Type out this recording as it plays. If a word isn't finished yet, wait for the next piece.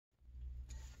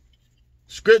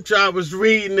Scripture I was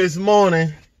reading this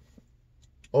morning,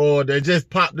 or that just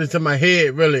popped into my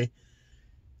head, really.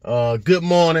 Good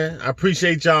morning. I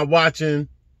appreciate y'all watching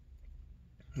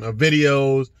my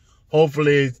videos.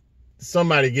 Hopefully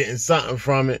somebody getting something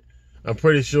from it. I'm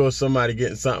pretty sure somebody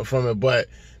getting something from it. But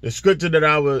the scripture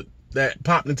that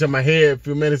popped into my head a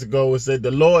few minutes ago was said,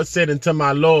 "The Lord said unto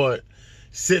my Lord,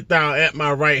 sit thou at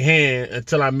my right hand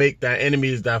until I make thy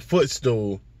enemies thy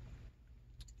footstool."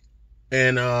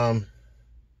 And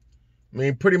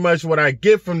pretty much what I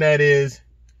get from that is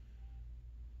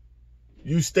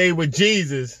you stay with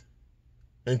Jesus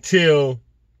until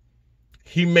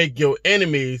he make your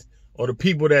enemies, or the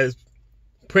people that's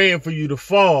praying for you to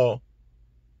fall,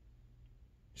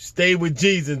 stay with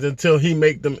Jesus until he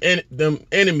make them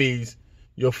enemies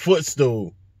your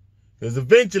footstool. Because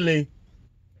eventually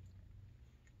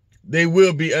they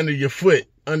will be under your feet.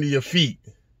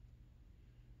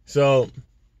 So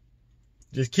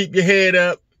just keep your head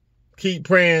up, keep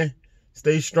praying,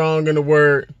 stay strong in the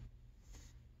word.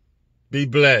 Be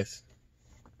blessed.